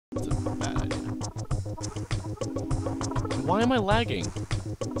That's a bad idea. Why am I lagging?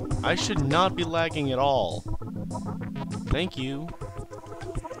 I should not be lagging at all. Thank you.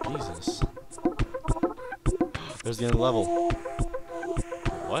 Jesus. There's the end of the level.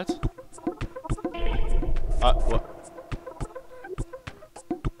 What? What?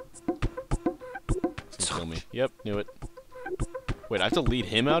 It's gonna kill me. Yep, knew it. Wait, I have to lead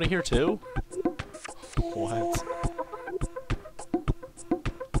him out of here too? What?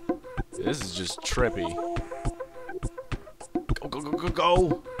 This is just trippy. Go, go, go, go,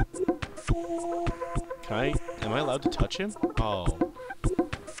 go! Am I allowed to touch him? Oh.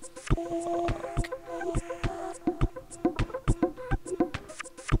 Fuck.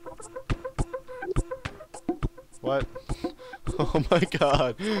 What? Oh my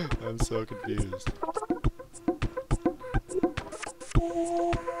god. I'm so confused.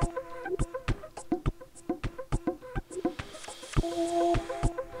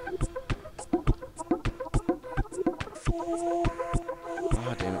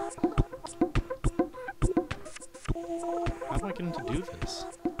 Ah, damn it. How do I get him to do this?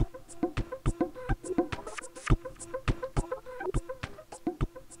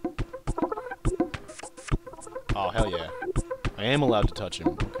 Oh, hell yeah. I am allowed to touch him.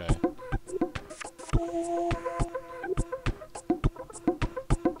 Okay.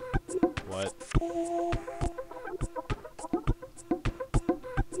 What?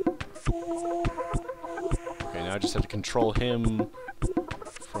 Okay, now I just have to control him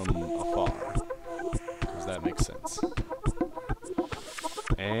from afar. Because that makes sense.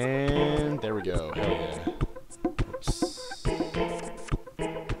 And there we go. Hell yeah. Oops.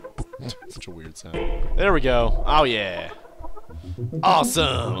 Such a weird sound. There we go. Oh yeah.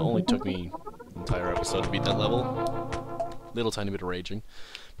 Awesome! Only took me an entire episode to beat that level. Little tiny bit of raging.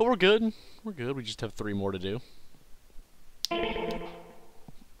 But we're good. We're good. We just have 3 more to do.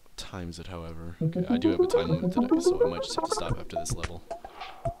 Times it, however. Okay, I do have a time limit today, so I might just have to stop after this level.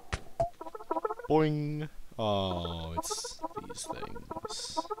 Boing! Oh, it's these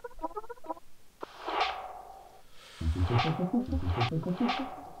things.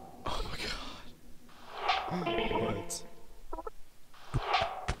 Oh my god. What?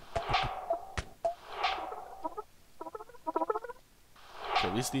 Okay,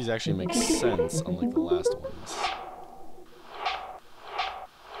 at least these actually make sense, unlike the last ones.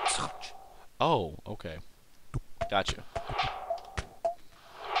 Oh, okay. Gotcha.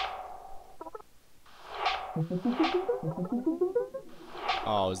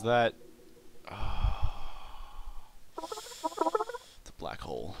 Oh, is that... Oh. It's a black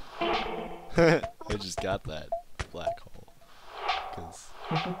hole. I just got that. Black hole. Because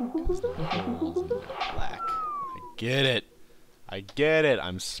the holes and they're black. I get it. I get it.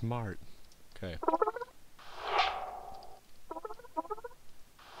 I'm smart. Okay.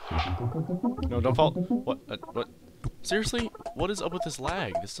 No, don't fall. What? What? Seriously? What is up with this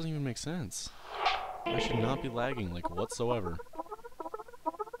lag? This doesn't even make sense. I should not be lagging, like, whatsoever.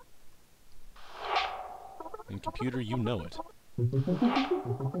 And computer, you know it. Oh,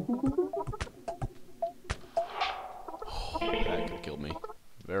 that could have killed me.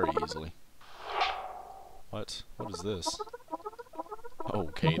 Very easily. What? What is this?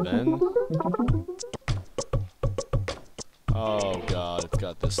 Okay, then. Oh god, it's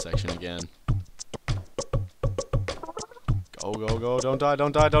got this section again. Go, go, go, don't die,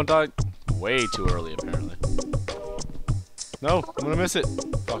 don't die, don't die! Way too early, apparently. No, I'm gonna miss it!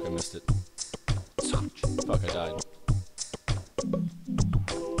 Fuck, I missed it. Fuck, I died.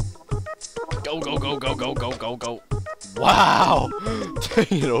 Go, go, go, go, go, go, go, go! Wow! Dang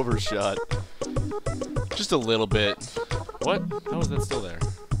it, overshot. Just a little bit. What? How is that still there?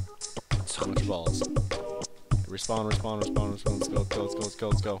 So much balls. Respawn, respawn, respawn, respawn. Let's go, let's go, let's go,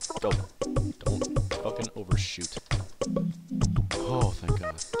 let's go. Go. Don't fucking overshoot. Oh, thank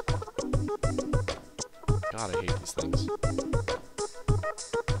God. God, I hate these things.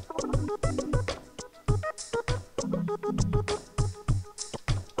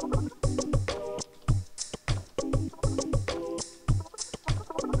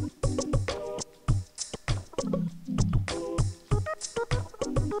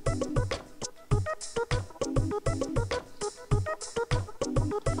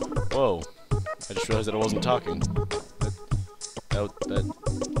 Whoa. I just realized that I wasn't talking.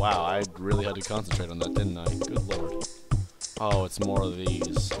 Wow, I really had to concentrate on that, didn't I? Good lord. Oh, it's more of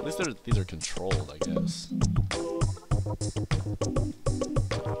these. At least these are controlled, I guess.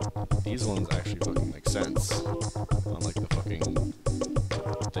 These ones actually fucking make sense. Unlike the fucking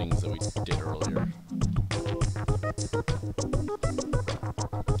things that we did earlier.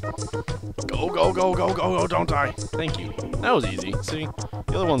 Go, go, go, go, go, go, don't die! Thank you. That was easy. See?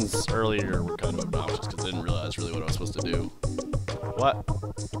 The other ones earlier were kind of obnoxious because I didn't realize really what I was supposed to do. What?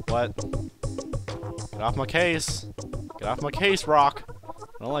 What? Get off my case! Get off my case, rock!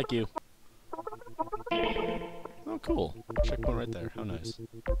 I don't like you. Oh, cool. Checkpoint right there. How nice.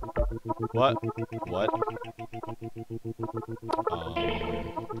 What? What? Oh,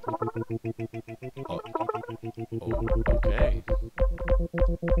 okay.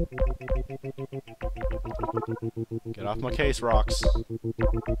 Get off my case, rocks.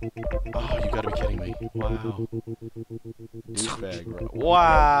 Oh, you gotta be kidding me. Wow. Douchebag rock.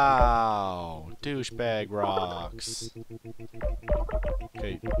 Wow! Douchebag rocks.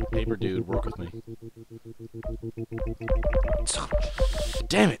 Okay, paper dude, work with me.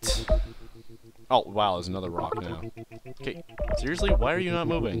 Damn it! Oh, wow, there's another rock now. Okay, seriously, why are you not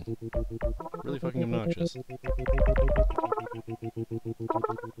moving? Really fucking obnoxious.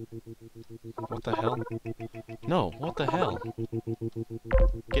 What the hell? No, what the hell?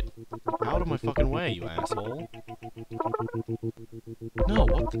 Get out of my fucking way, you asshole. No,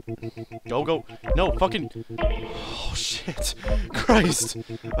 what the... Go, go. No, fucking... Oh, shit. Christ.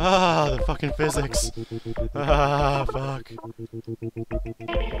 Ah, the fucking physics. Ah, fuck.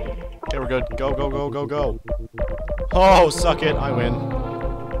 Okay, we're good. Go, go, go, go, go. Oh, suck it. I win.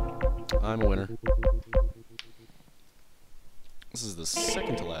 I'm a winner. This is the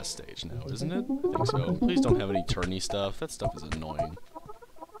second to last stage now, isn't it? I think so. Please don't have any turny stuff. That stuff is annoying.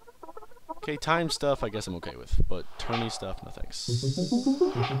 Okay, time stuff I guess I'm okay with, but turny stuff, no thanks.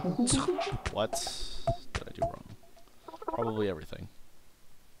 What did I do wrong? Probably everything.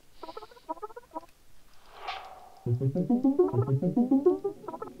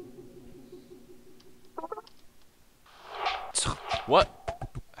 What?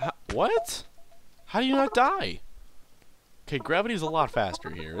 What? How do you not die? Okay, gravity's a lot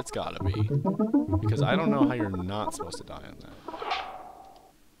faster here. It's gotta be. Because I don't know how you're not supposed to die on that.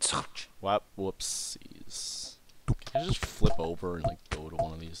 What? Whoopsies. Can I just flip over and, like, go to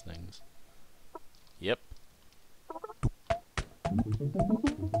one of these things? Yep.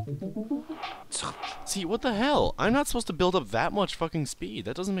 See, what the hell? I'm not supposed to build up that much fucking speed.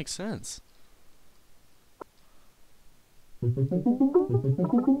 That doesn't make sense.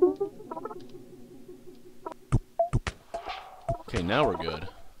 Okay, now we're good.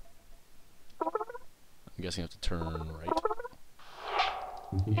 I'm guessing I have to turn right.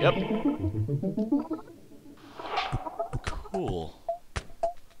 Yep. Cool.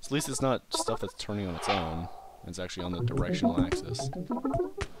 So at least it's not stuff that's turning on its own. It's actually on the directional axis.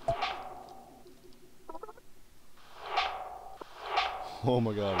 Oh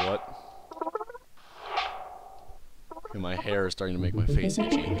my god, what? Okay, my hair is starting to make my face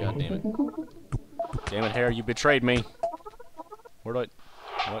itchy. God damn it. Damn it, hair, you betrayed me. Where do I...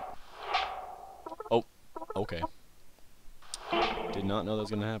 What? Oh, okay. Did not know that was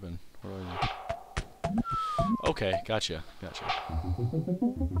gonna happen. Where do I... Okay, gotcha, gotcha.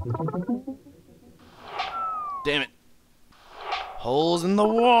 Damn it! Holes in the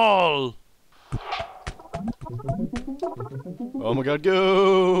wall! Oh my god,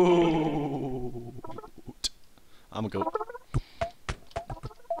 goat! I'm a goat.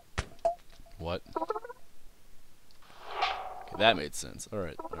 What? Okay, that made sense.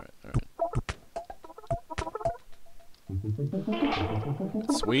 Alright, alright, alright.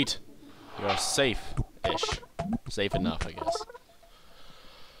 Sweet. You're safe-ish. Safe enough, I guess.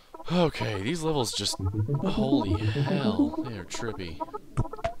 Okay, these levels just... Holy hell. They are trippy.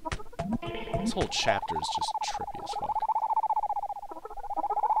 This whole chapter is just trippy as fuck.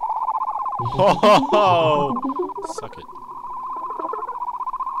 Oh! Suck it.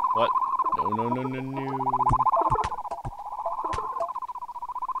 What? No, no, no, no, no.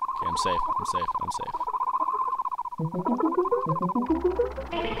 Okay, I'm safe. I'm safe. I'm safe.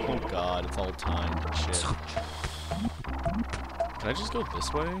 Oh god, it's all timed and shit. Can I just go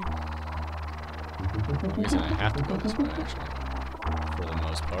this way? I'm guessing I have to go this way, actually. For the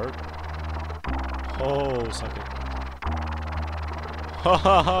most part. Oh, suck it. Ho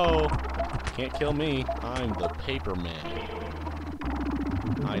ho ho! Can't kill me. I'm the paper man.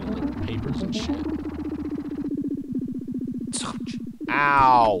 I deliver papers and shit.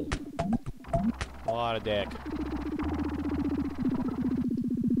 Ow! What a dick.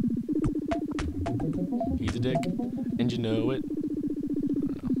 He's a dick, and you know it.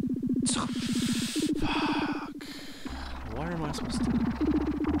 Fuck. What am I supposed to do?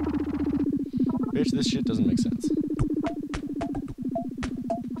 Bitch, this shit doesn't make sense.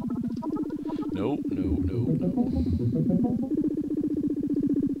 No, no, no, no.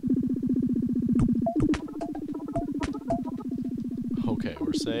 Okay,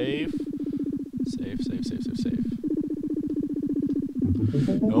 we're safe. Safe, safe, safe, safe, safe.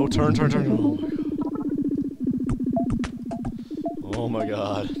 No, turn, turn, turn. Oh my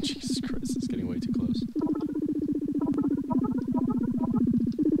god. Jesus Christ, it's getting way too close.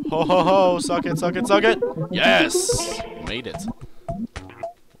 Ho ho ho! Suck it, suck it, suck it! Yes! Made it.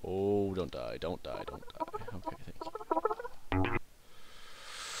 Oh, don't die, don't die, don't die. Okay, thank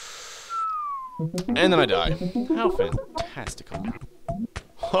you. And then I die. How fantastical.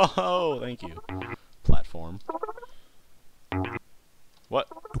 Ho ho! Thank you. Platform. What?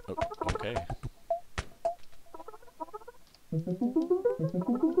 Oh, okay.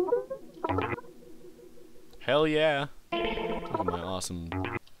 Hell yeah! Look at my awesome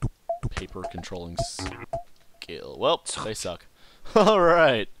paper controlling skill. Well, they suck.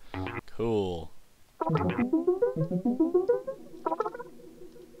 Alright. Cool.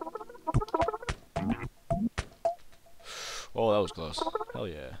 Oh, that was close. Hell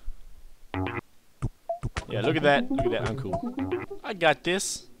yeah. Yeah, look at that. Look at that. I'm cool. I got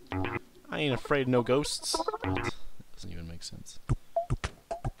this. I ain't afraid of no ghosts. That doesn't even make sense.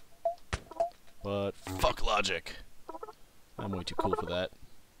 But fuck logic. I'm way too cool for that.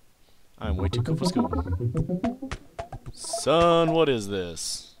 I'm way too cool for school. Son, what is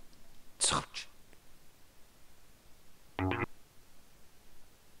this?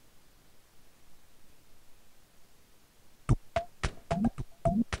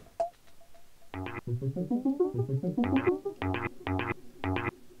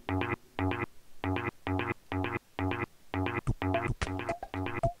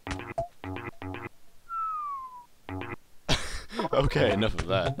 Okay, enough of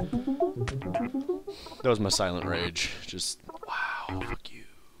that. That was my silent rage. Just, wow, fuck you,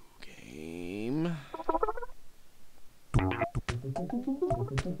 game.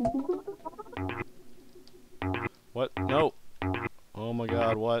 What? No. Oh my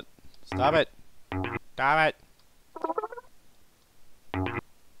god, what? Stop it. Stop it.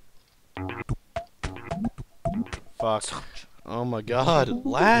 Fuck. Oh my god,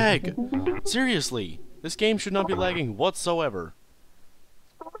 lag! Seriously, this game should not be lagging whatsoever.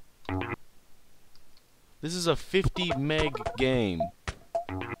 This is a 50 meg game.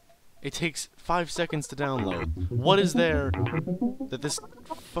 It takes 5 seconds to download. What is there that this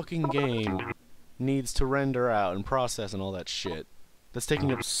fucking game needs to render out and process and all that shit that's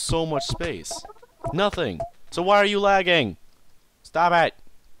taking up so much space? Nothing. So why are you lagging? Stop it.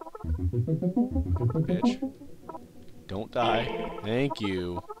 Bitch. Don't die. Thank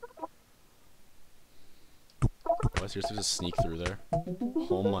you. Oh, I seriously just sneak through there?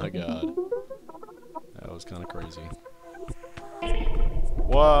 Oh my god. That was kind of crazy.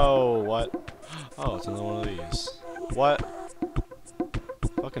 Whoa, what? Oh, it's another one of these. What?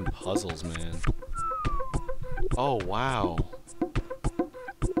 Fucking puzzles, man. Oh, wow.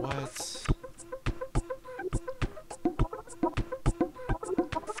 What?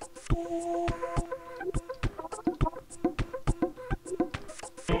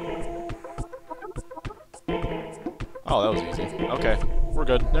 Oh, that was easy. Okay, we're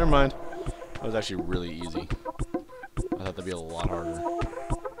good. Never mind. That was actually really easy. I thought that'd be a lot harder.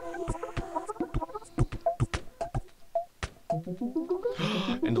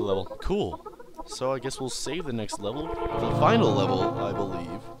 End of level. Cool. So I guess we'll save the next level, the final level, I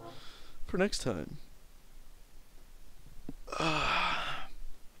believe, for next time.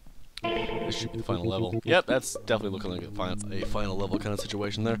 This should be the final level. Yep, that's definitely looking like a final level kind of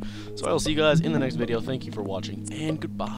situation there. So I will see you guys in the next video. Thank you for watching, and goodbye.